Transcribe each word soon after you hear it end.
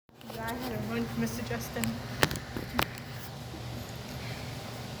Mr. Justin.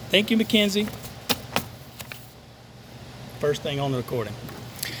 Thank you, Mackenzie. First thing on the recording.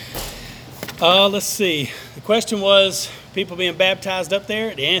 Let's see. The question was, people being baptized up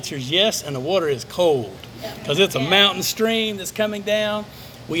there? The answer is yes, and the water is cold because it's a mountain stream that's coming down.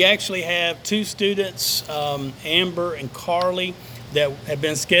 We actually have two students, Amber and Carly, that have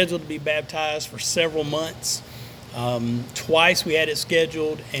been scheduled to be baptized for several months. Twice we had it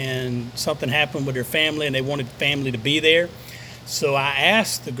scheduled, and something happened with their family, and they wanted family to be there. So I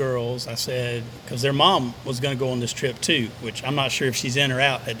asked the girls, I said, because their mom was going to go on this trip too, which I'm not sure if she's in or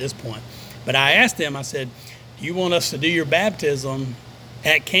out at this point. But I asked them, I said, do you want us to do your baptism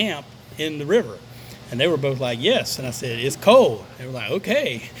at camp in the river? And they were both like, yes. And I said, it's cold. They were like,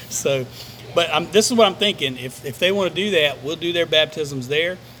 okay. So, but this is what I'm thinking. If they want to do that, we'll do their baptisms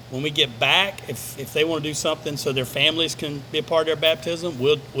there. When we get back, if they want to do something so their families can be a part of their baptism,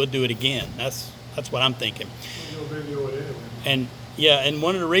 we'll do it again. That's what I'm thinking. And yeah, and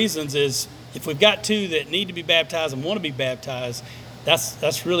one of the reasons is if we've got two that need to be baptized and want to be baptized,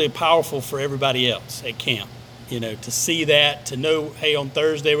 that's really powerful for everybody else at camp. You know, to see that, to know, hey, on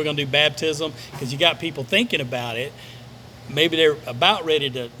Thursday we're going to do baptism, because you got people thinking about it. Maybe they're about ready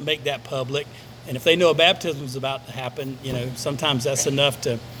to make that public, and if they know a baptism is about to happen, you know, sometimes that's enough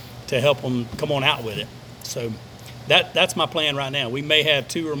to help them come on out with it. So that's my plan right now. We may have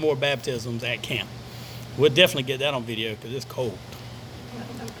 2 or more baptisms at camp. We'll definitely get that on video because it's cold.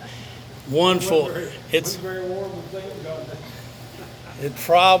 It's very warm. It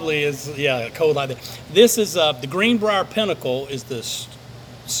probably is, yeah, cold like that. This is the Greenbrier Pinnacle is this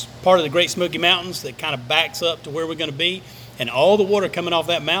part of the Great Smoky Mountains that kind of backs up to where we're going to be. And all the water coming off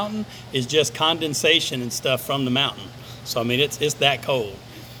that mountain is just condensation and stuff from the mountain. So, I mean, it's that cold.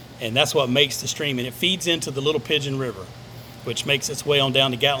 And that's what makes the stream. And it feeds into the Little Pigeon River, which makes its way on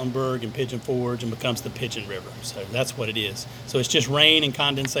down to Gatlinburg and Pigeon Forge and becomes the Pigeon River. So that's what it is. So it's just rain and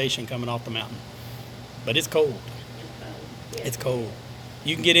condensation coming off the mountain. But it's cold. It's cold.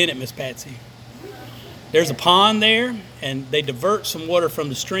 You can get in it, Miss Patsy. There's a pond there, and they divert some water from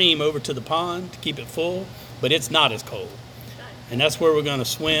the stream over to the pond to keep it full, but it's not as cold. And that's where we're going to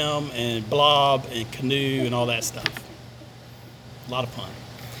swim and blob and canoe and all that stuff. A lot of fun.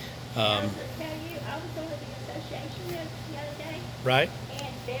 I was going to the association the other day, Right?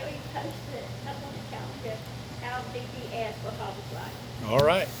 and Barry posted up on the calendar how VBS for Harvest Life. All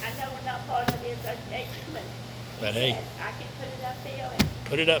right. I know we're not part of the association, But he hey, said I can put it up there and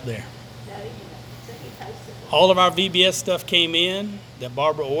put it up there. so, so he posted it. All of our VBS stuff came in that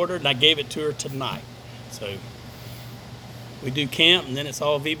Barbara ordered, and I gave it to her tonight. So we do camp, and then it's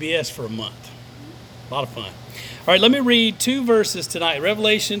all VBS for a month. A lot of fun. All right, let me read 2 verses tonight,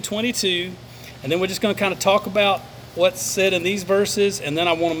 Revelation 22, and then we're just going to kind of talk about what's said in these verses, and then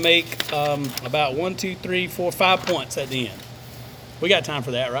I want to make about 1, 2, 3, 4, 5 points at the end. We got time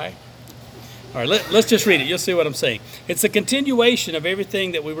for that, right? All right, let's just read it. You'll see what I'm saying. It's a continuation of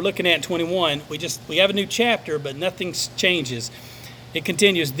everything that we were looking at in 21. We have a new chapter, but nothing changes. It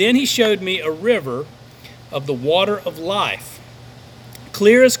continues. Then he showed me a river of the water of life,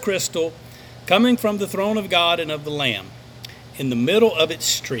 clear as crystal, coming from the throne of God and of the Lamb, in the middle of its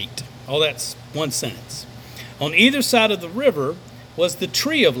street. Oh, that's one sentence. On either side of the river was the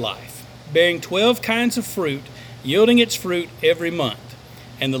tree of life, bearing 12 kinds of fruit, yielding its fruit every month.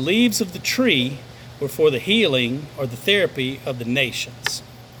 And the leaves of the tree were for the healing or the therapy of the nations.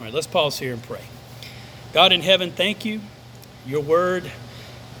 All right, let's pause here and pray. God in heaven, thank you. Your word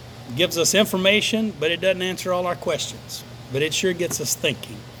gives us information, but it doesn't answer all our questions. But it sure gets us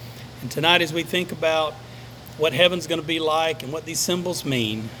thinking. And tonight, as we think about what heaven's going to be like and what these symbols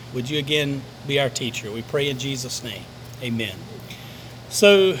mean, would you again be our teacher? We pray in Jesus' name. Amen.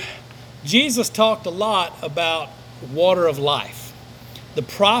 So, Jesus talked a lot about water of life. The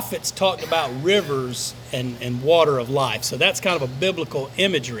prophets talked about rivers and water of life. So that's kind of a biblical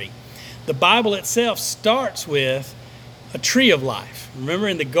imagery. The Bible itself starts with a tree of life. Remember,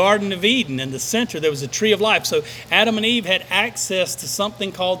 in the Garden of Eden, in the center, there was a tree of life. So Adam and Eve had access to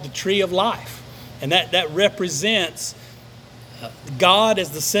something called the tree of life. And that represents God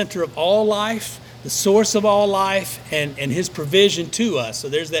as the center of all life, the source of all life, and his provision to us. So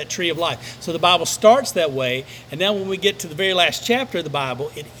there's that tree of life. So the Bible starts that way, and now when we get to the very last chapter of the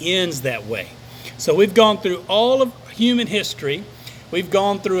Bible, it ends that way. So we've gone through all of human history. We've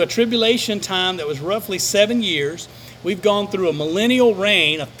gone through a tribulation time that was roughly 7 years. We've gone through a millennial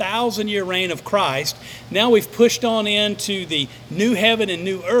reign, a 1,000-year reign of Christ. Now we've pushed on into the new heaven and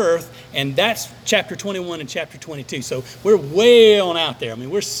new earth, and that's chapter 21 and chapter 22. So we're way on out there. I mean,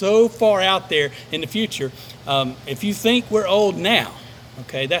 we're so far out there in the future. If you think we're old now,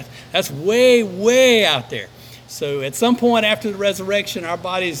 Okay, that's way, way out there. So at some point after the resurrection, our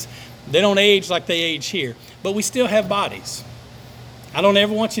bodies, they don't age like they age here, but we still have bodies. I don't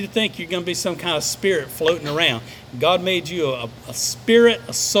ever want you to think you're going to be some kind of spirit floating around. God made you a spirit,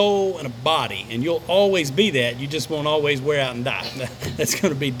 a soul, and a body, and you'll always be that. You just won't always wear out and die. That's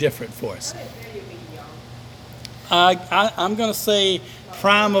going to be different for us. I'm going to say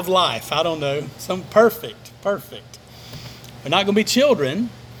prime of life. I don't know. Some perfect. We're not going to be children,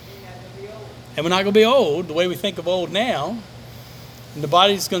 and we're not going to be old the way we think of old now. And the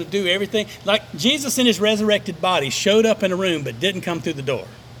body's going to do everything. Like Jesus in his resurrected body showed up in a room but didn't come through the door.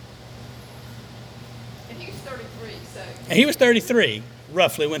 And he was 33, so. And he was 33,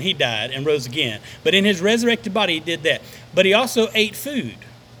 roughly, when he died and rose again. But in his resurrected body, he did that. But he also ate food.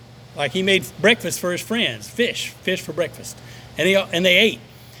 Like he made breakfast for his friends, fish for breakfast. And they ate.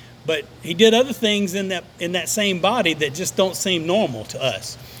 But he did other things in that same body that just don't seem normal to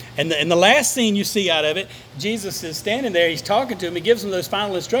us. And the last scene you see out of it, Jesus is standing there, he's talking to him, he gives them those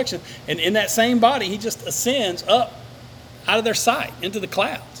final instructions, and in that same body, he just ascends up out of their sight into the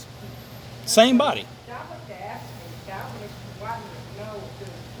clouds. Same body. I want to ask you, why do you know if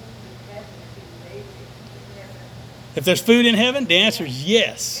there's food in heaven if you made it? If there's food in heaven, the answer is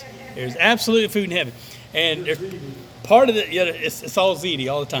yes. There's absolutely food in heaven. And part of it's all ziti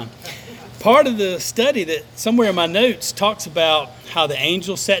all the time. Part of the study that somewhere in my notes talks about how the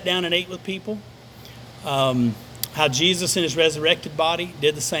angels sat down and ate with people, how Jesus in his resurrected body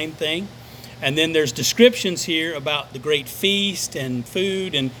did the same thing. And then there's descriptions here about the great feast and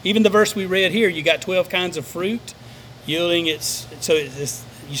food. And even the verse we read here, you got 12 kinds of fruit yielding you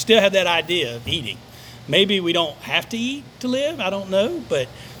still have that idea of eating. Maybe we don't have to eat to live, I don't know, but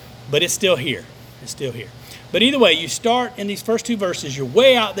it's still here. It's still here. But either way, you start in these first two verses, you're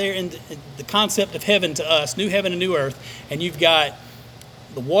way out there in the concept of heaven to us, new heaven and new earth, and you've got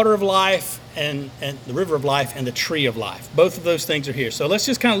the water of life and the river of life and the tree of life. Both of those things are here. So let's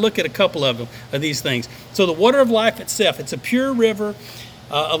just kind of look at a couple of them, of these things. So the water of life itself, it's a pure river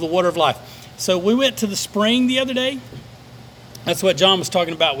of the water of life. So we went to the spring the other day. That's what John was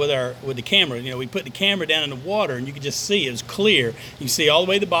talking about with the camera. You know, we put the camera down in the water and you could just see it was clear. You can see all the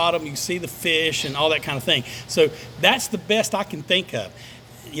way to the bottom. You can see the fish and all that kind of thing. So that's the best I can think of.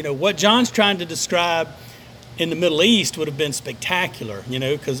 You know, what John's trying to describe in the Middle East would have been spectacular, you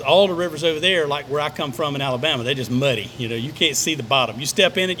know, because all the rivers over there, like where I come from in Alabama, they're just muddy. You know, you can't see the bottom. You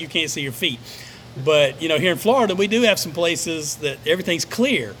step in it, you can't see your feet. But, you know, here in Florida, we do have some places that everything's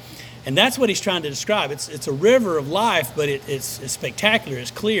clear. And that's what he's trying to describe. It's a river of life, but it's spectacular.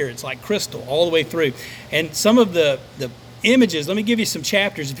 It's clear. It's like crystal all the way through. And some of the images, let me give you some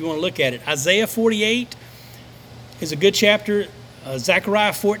chapters if you want to look at it. Isaiah 48 is a good chapter.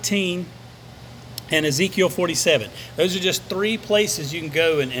 Zechariah 14 and Ezekiel 47. Those are just three places you can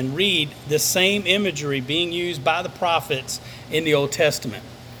go and read the same imagery being used by the prophets in the Old Testament.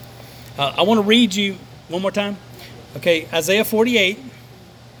 I want to read you one more time. Okay, Isaiah 48.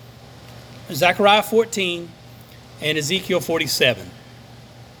 Zechariah 14, and Ezekiel 47.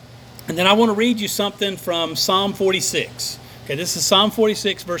 And then I want to read you something from Psalm 46. Okay, this is Psalm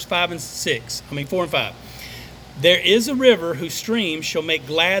 46, verse 4 and 5. There is a river whose streams shall make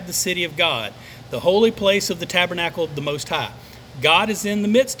glad the city of God, the holy place of the tabernacle of the Most High. God is in the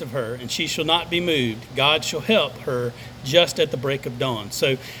midst of her, and she shall not be moved. God shall help her just at the break of dawn.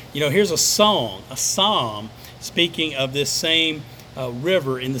 So, you know, here's a psalm speaking of this same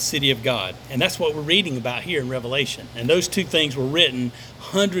river in the city of God. And that's what we're reading about here in Revelation. And those two things were written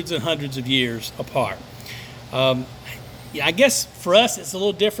hundreds and hundreds of years apart. I guess for us it's a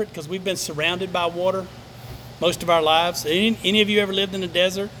little different because we've been surrounded by water most of our lives. Any of you ever lived in a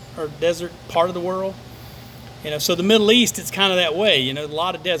desert or desert part of the world? You know, so the Middle East, it's kind of that way, you know, a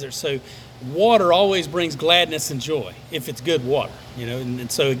lot of deserts. So water always brings gladness and joy if it's good water, you know.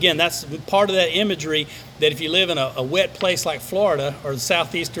 And so again, that's part of that imagery that if you live in a wet place like Florida or the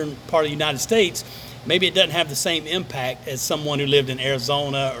southeastern part of the United States, maybe it doesn't have the same impact as someone who lived in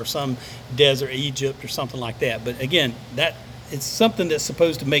Arizona or some desert, Egypt or something like that. But again, that it's something that's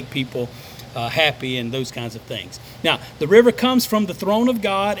supposed to make people happy and those kinds of things. Now, the river comes from the throne of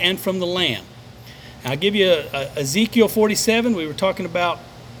God and from the Lamb. I'll give you Ezekiel 47. We were talking about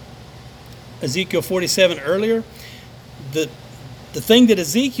Ezekiel 47 earlier. The thing that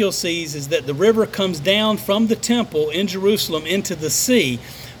Ezekiel sees is that the river comes down from the temple in Jerusalem into the sea,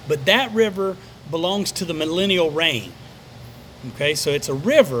 but that river belongs to the millennial reign. Okay, so it's a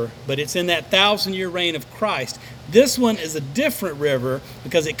river, but it's in that 1,000-year reign of Christ. This one is a different river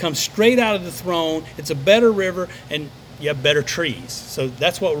because it comes straight out of the throne. It's a better river, and you have better trees. So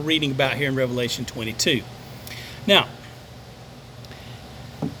that's what we're reading about here in Revelation 22. Now,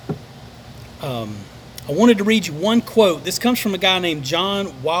 I wanted to read you one quote. This comes from a guy named John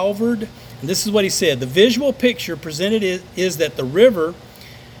Walvoord, and this is what he said. The visual picture presented is that the river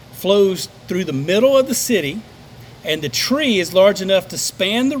flows through the middle of the city, and the tree is large enough to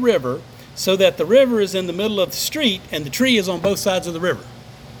span the river so that the river is in the middle of the street and the tree is on both sides of the river.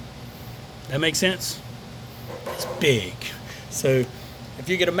 That makes sense? It's big. So if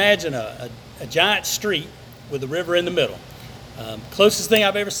you could imagine a giant street with a river in the middle. Closest thing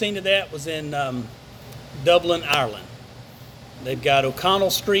I've ever seen to that was in Dublin, Ireland. They've got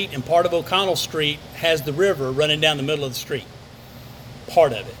O'Connell Street, and part of O'Connell Street has the river running down the middle of the street.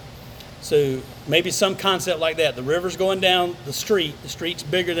 Part of it. So maybe some concept like that. The river's going down the street's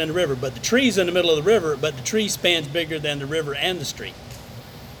bigger than the river, but the tree's in the middle of the river, but the tree spans bigger than the river and the street.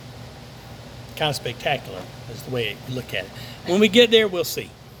 Kind of spectacular is the way you look at it. When we get there, we'll see.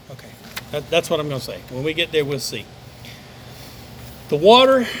 Okay, that's what I'm going to say. When we get there, we'll see. The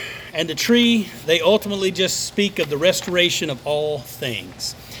water and the tree, they ultimately just speak of the restoration of all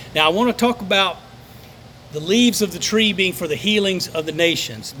things. Now, I want to talk about the leaves of the tree being for the healings of the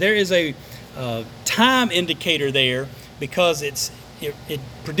nations. There is a time indicator there because it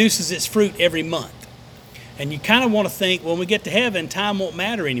produces its fruit every month. And you kind of want to think, when we get to heaven, time won't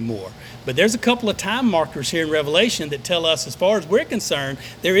matter anymore. But there's a couple of time markers here in Revelation that tell us, as far as we're concerned,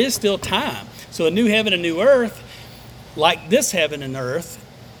 there is still time. So a new heaven and new earth, like this heaven and earth,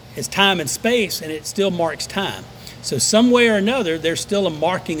 is time and space, and it still marks time. So some way or another, there's still a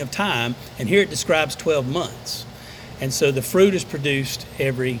marking of time, and here it describes 12 months. And so the fruit is produced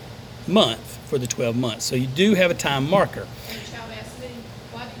every month for the 12 months. So you do have a time marker. And a child asked me,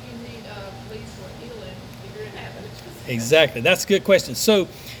 why do you need leaves for healing if you're in heaven? Exactly. That's a good question. So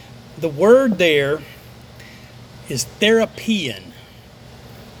the word there is therapian.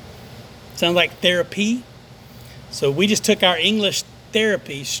 Sounds like therapy. So we just took our English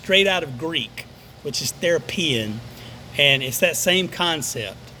therapy straight out of Greek, which is therapian. And it's that same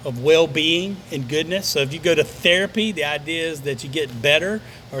concept of well-being and goodness. So if you go to therapy, the idea is that you get better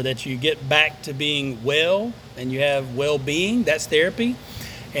or that you get back to being well and you have well-being. That's therapy.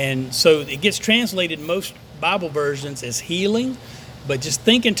 And so it gets translated in most Bible versions as healing, but just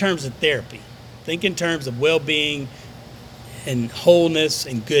think in terms of therapy. Think in terms of well-being and wholeness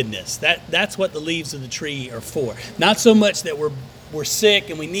and goodness. That's what the leaves of the tree are for. Not so much that we're sick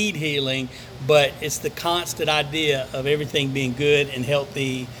and we need healing, but it's the constant idea of everything being good and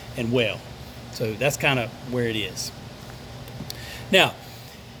healthy and well. So that's kind of where it is. Now,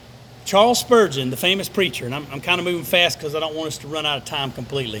 Charles Spurgeon, the famous preacher, and I'm kind of moving fast because I don't want us to run out of time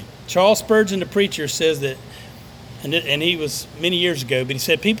completely. Charles Spurgeon, the preacher, says that, and he was many years ago, but he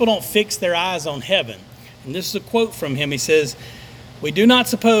said, people don't fix their eyes on heaven. And this is a quote from him. He says, we do not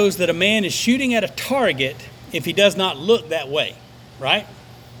suppose that a man is shooting at a target if he does not look that way, right?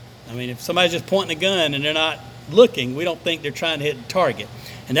 I mean, if somebody's just pointing a gun and they're not looking, we don't think they're trying to hit the target.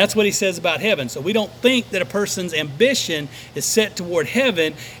 And that's what he says about heaven. So we don't think that a person's ambition is set toward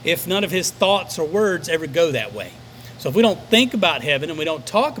heaven if none of his thoughts or words ever go that way. So if we don't think about heaven and we don't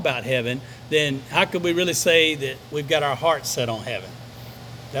talk about heaven, then how could we really say that we've got our hearts set on heaven?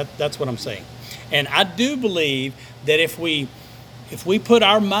 That's what I'm saying. And I do believe that if we put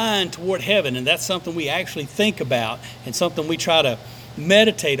our mind toward heaven, and that's something we actually think about and something we try to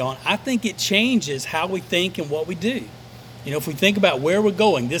meditate on, I think it changes how we think and what we do. You know, if we think about where we're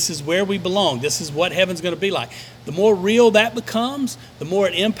going, this is where we belong, this is what heaven's going to be like. The more real that becomes, the more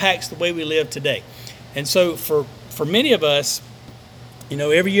it impacts the way we live today. And so for many of us, you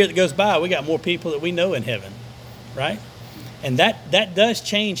know, every year that goes by, we got more people that we know in heaven, right? And that does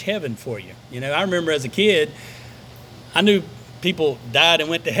change heaven for you. You know, I remember as a kid, I knew people died and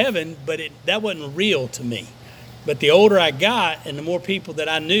went to heaven, but that wasn't real to me. But the older I got and the more people that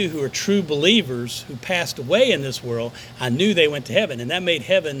I knew who are true believers who passed away in this world, I knew they went to heaven, and that made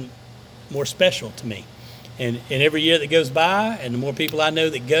heaven more special to me. And every year that goes by and the more people I know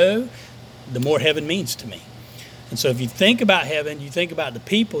that go, the more heaven means to me. And so if you think about heaven, you think about the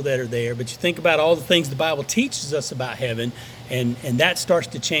people that are there, but you think about all the things the Bible teaches us about heaven, and that starts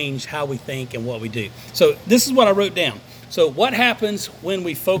to change how we think and what we do. So this is what I wrote down. So what happens when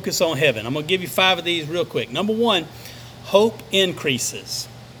we focus on heaven? I'm going to give you 5 of these real quick. Number 1, hope increases.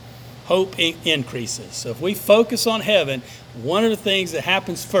 Hope increases. So if we focus on heaven, one of the things that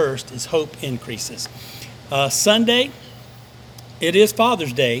happens first is hope increases. Sunday, it is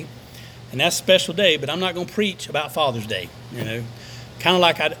Father's Day, and that's a special day, but I'm not going to preach about Father's Day. You know, kind of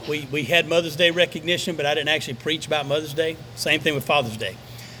like we had Mother's Day recognition, but I didn't actually preach about Mother's Day. Same thing with Father's Day.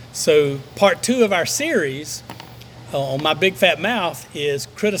 So part 2 of our series on My Big Fat Mouth is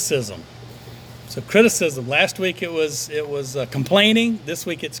criticism. So criticism. Last week it was complaining. This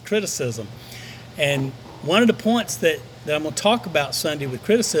week it's criticism. And one of the points that I'm going to talk about Sunday with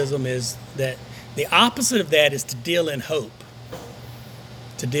criticism is that the opposite of that is to deal in hope.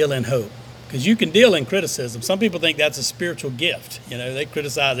 To deal in hope. Because you can deal in criticism. Some people think that's a spiritual gift. They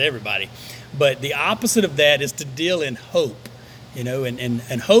criticize everybody. But the opposite of that is to deal in hope.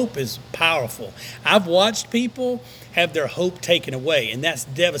 And hope is powerful. I've watched people have their hope taken away, and that's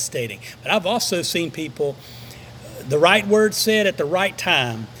devastating. But I've also seen people, the right word said at the right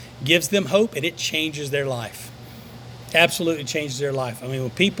time gives them hope, and it changes their life. Absolutely changes their life. I mean,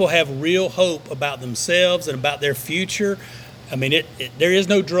 when people have real hope about themselves and about their future, I mean, there is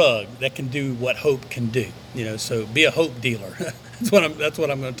no drug that can do what hope can do. So be a hope dealer. That's what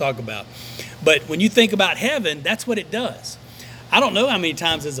I'm going to talk about. But when you think about heaven, that's what it does. I don't know how many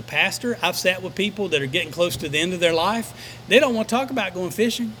times as a pastor I've sat with people that are getting close to the end of their life. They don't want to talk about going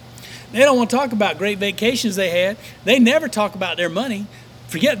fishing. They don't want to talk about great vacations they had. They never talk about their money.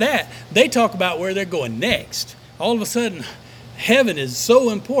 Forget that. They talk about where they're going next. All of a sudden, heaven is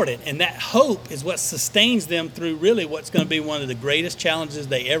so important, and that hope is what sustains them through really what's going to be one of the greatest challenges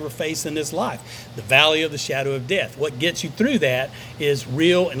they ever face in this life, the valley of the shadow of death. What gets you through that is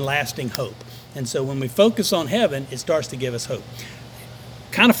real and lasting hope. And so when we focus on heaven, it starts to give us hope.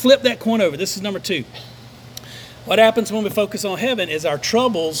 Kind of flip that coin over. This is number 2. What happens when we focus on heaven is our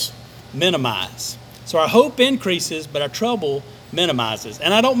troubles minimize. So our hope increases, but our trouble minimizes.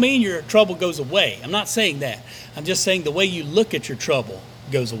 And I don't mean your trouble goes away. I'm not saying that. I'm just saying the way you look at your trouble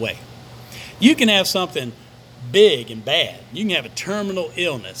goes away. You can have something big and bad. You can have a terminal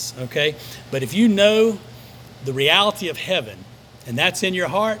illness, okay? But if you know the reality of heaven, and that's in your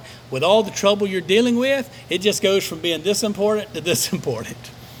heart, with all the trouble you're dealing with, it just goes from being this important to this important.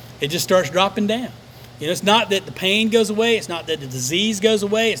 It just starts dropping down. It's not that the pain goes away. It's not that the disease goes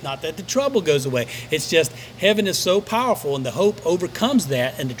away. It's not that the trouble goes away. It's just heaven is so powerful, and the hope overcomes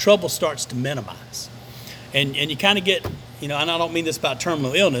that, and the trouble starts to minimize. And you kind of get, and I don't mean this about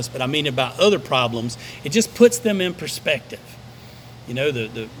terminal illness, but I mean about other problems. It just puts them in perspective.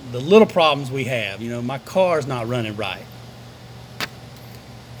 The little problems we have. My car's not running right.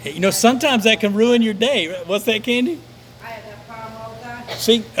 Sometimes that can ruin your day. What's that, Candy? I have that problem all the time.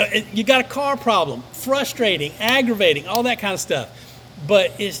 See, you got a car problem, frustrating, aggravating, all that kind of stuff.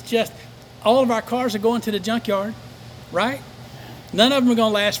 But it's just, all of our cars are going to the junkyard, right? None of them are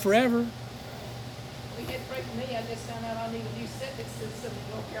going to last forever. We get break me. I just found out I need a new septic system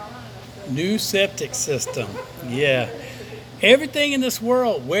in North Carolina. So. New septic system, yeah. Everything in this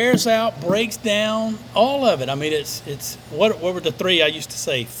world wears out, breaks down, all of it. I mean, it's what were the 3 I used to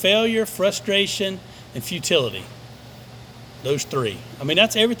say? Failure, frustration, and futility. Those 3. I mean,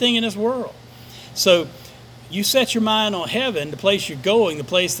 that's everything in this world. So you set your mind on heaven, the place you're going, the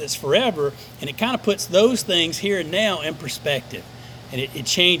place that's forever, and it kind of puts those things here and now in perspective, and it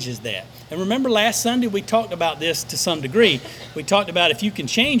changes that. And remember last Sunday we talked about this to some degree. We talked about if you can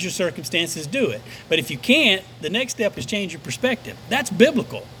change your circumstances, do it. But if you can't, the next step is change your perspective. That's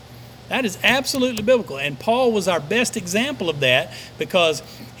biblical. That is absolutely biblical. And Paul was our best example of that because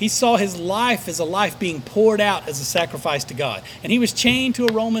he saw his life as a life being poured out as a sacrifice to God. And he was chained to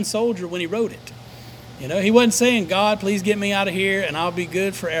a Roman soldier when he wrote it. He wasn't saying, God, please get me out of here and I'll be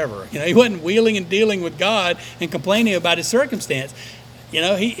good forever. He wasn't wheeling and dealing with God and complaining about his circumstance.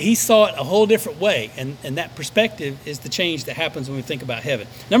 He saw it a whole different way, and that perspective is the change that happens when we think about heaven.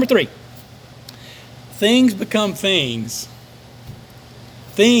 Number 3, things become things.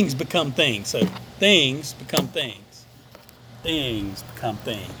 Things become things. So things become things. Things become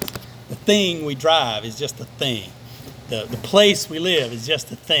things. The thing we drive is just a thing. The place we live is just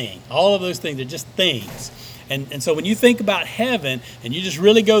a thing. All of those things are just things. And so when you think about heaven and you just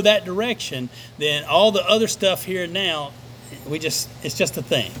really go that direction, then all the other stuff here and now, it's just a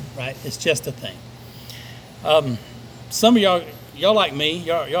thing, right? It's just a thing. Some of y'all like me,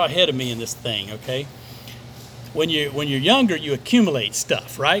 y'all ahead of me in this thing, okay? When you're younger, you accumulate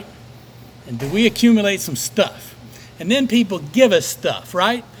stuff, right? And do we accumulate some stuff? And then people give us stuff,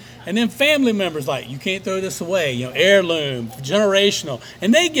 right? And then family members like, you can't throw this away, heirloom, generational,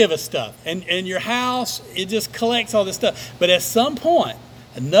 and they give us stuff. And your house, it just collects all this stuff. But at some point,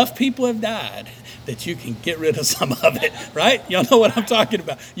 enough people have died that you can get rid of some of it, right? Y'all know what I'm talking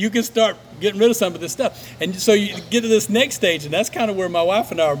about. You can start getting rid of some of this stuff. And so you get to this next stage, and that's kind of where my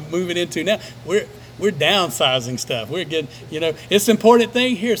wife and I are moving into now. We're downsizing stuff. We're getting, it's an important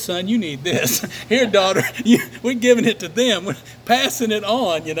thing. Here, son, you need this. Here, daughter, we're giving it to them. We're passing it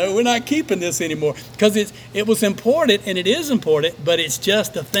on, We're not keeping this anymore because it was important, and it is important, but it's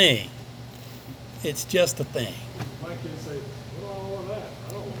just a thing. It's just a thing. My kids say, what all of that?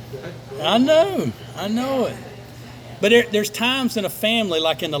 I don't want that. I know it. But there's times in a family,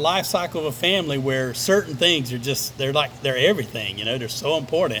 like in the life cycle of a family, where certain things are just, they're everything, they're so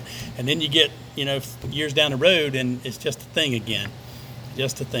important. And then you get, years down the road and it's just a thing again.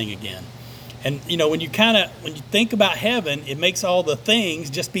 And, when you think about heaven, it makes all the things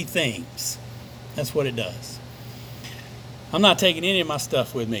just be things. That's what it does. I'm not taking any of my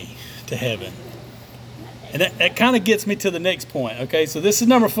stuff with me to heaven. And that kind of gets me to the next point, okay? So this is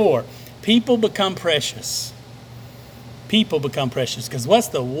number 4. People become precious. People become precious. Because what's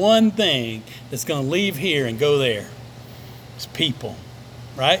the one thing that's going to leave here and go there? It's people,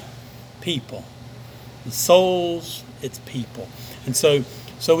 right? People. The souls, it's people. And so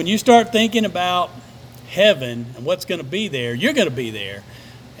when you start thinking about heaven and what's going to be there, you're going to be there.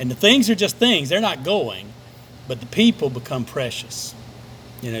 And the things are just things. They're not going. But the people become precious.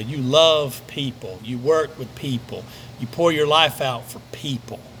 You love people. You work with people. You pour your life out for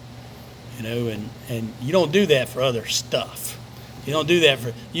people. And you don't do that for other stuff. You don't do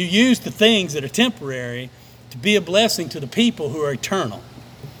that you use the things that are temporary to be a blessing to the people who are eternal.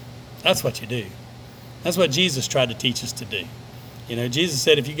 That's what you do. That's what Jesus tried to teach us to do. Jesus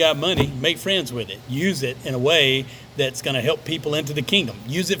said, if you got money, make friends with it. Use it in a way that's going to help people into the kingdom.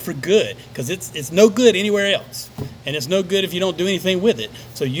 Use it for good, because it's no good anywhere else. And it's no good if you don't do anything with it.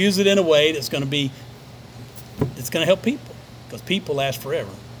 So use it in a way that's going to help people, because people last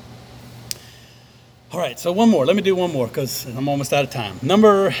forever. All right, so one more. Let me do one more, because I'm almost out of time.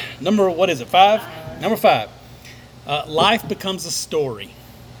 Number, what is it, 5? Number 5. Life becomes a story.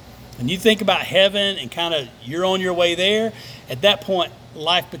 When you think about heaven and you're on your way there, at that point,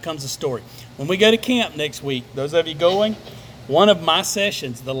 life becomes a story. When we go to camp next week, those of you going, one of my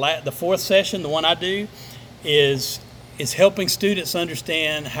sessions, the 4th session, the one I do, is helping students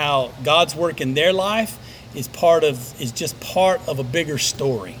understand how God's work in their life is just part of a bigger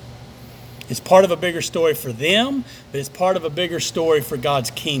story. It's part of a bigger story for them, but it's part of a bigger story for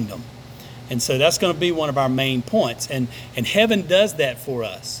God's kingdom. And so that's going to be one of our main points. And heaven does that for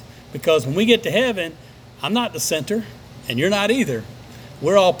us. Because when we get to heaven, I'm not the center, and you're not either.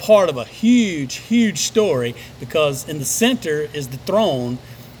 We're all part of a huge, huge story, because in the center is the throne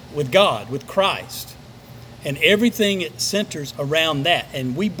with God, with Christ. And everything centers around that.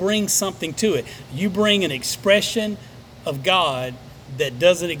 And we bring something to it. You bring an expression of God that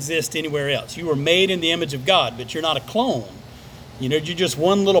doesn't exist anywhere else. You were made in the image of God, but you're not a clone. You're just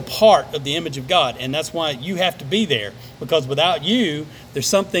one little part of the image of God, and that's why you have to be there, because without you, there's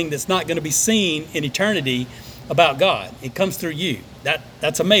something that's not going to be seen in eternity about God. It comes through you.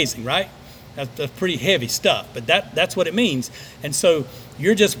 That's amazing, right? That's pretty heavy stuff, but that's what it means. And so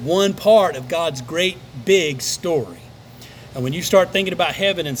you're just one part of God's great big story. And when you start thinking about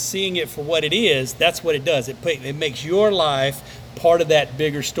heaven and seeing it for what it is, that's what it does. It makes your life part of that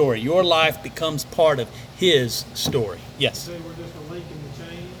bigger story. Your life becomes part of His story. Yes? So we're just a link in the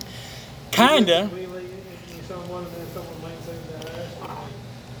chain? Kinda. Someone and then someone links into us?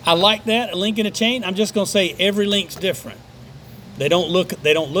 I like that, a link in a chain. I'm just going to say every link's different. They don't look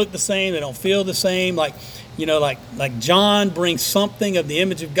the same. They don't feel the same. Like John brings something of the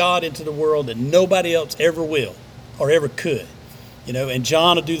image of God into the world that nobody else ever will or ever could. And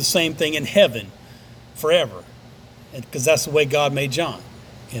John will do the same thing in heaven forever, because that's the way God made John.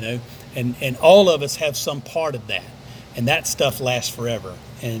 And all of us have some part of that, and that stuff lasts forever.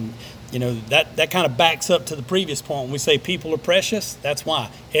 And that kind of backs up to the previous point. When we say people are precious, that's why.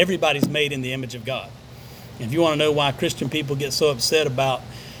 Everybody's made in the image of God. And if you want to know why Christian people get so upset about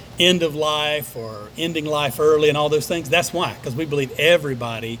end of life or ending life early and all those things, that's why. Because we believe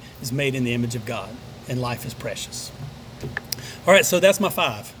everybody is made in the image of God, and life is precious. All right, so that's my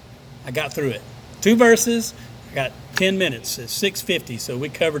 5. I got through it. 2 verses. I got 10 minutes. It's 6:50, so we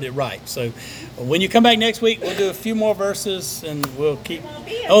covered it right. So when you come back next week, we'll do a few more verses, and we'll keep...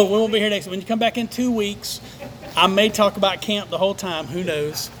 we won't be here next week. When you come back in 2 weeks, I may talk about camp the whole time. Who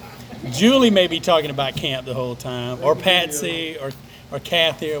knows? Julie may be talking about camp the whole time, or Patsy, or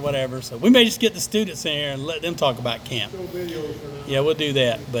Kathy, or whatever. So we may just get the students in here and let them talk about camp. Yeah, we'll do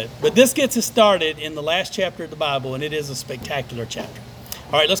that. But this gets us started in the last chapter of the Bible, and it is a spectacular chapter.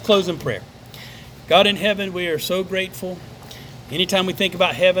 All right, let's close in prayer. God in heaven, we are so grateful. Anytime we think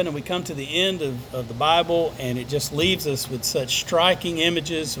about heaven and we come to the end of the Bible and it just leaves us with such striking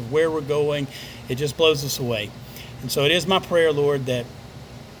images of where we're going, it just blows us away. And so it is my prayer, Lord, that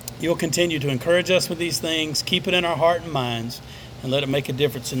You'll continue to encourage us with these things, keep it in our heart and minds, and let it make a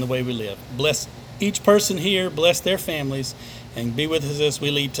difference in the way we live. Bless each person here, bless their families, and be with us as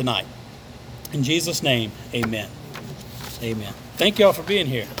we leave tonight. In Jesus' name, amen. Amen. Thank you all for being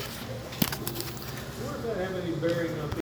here.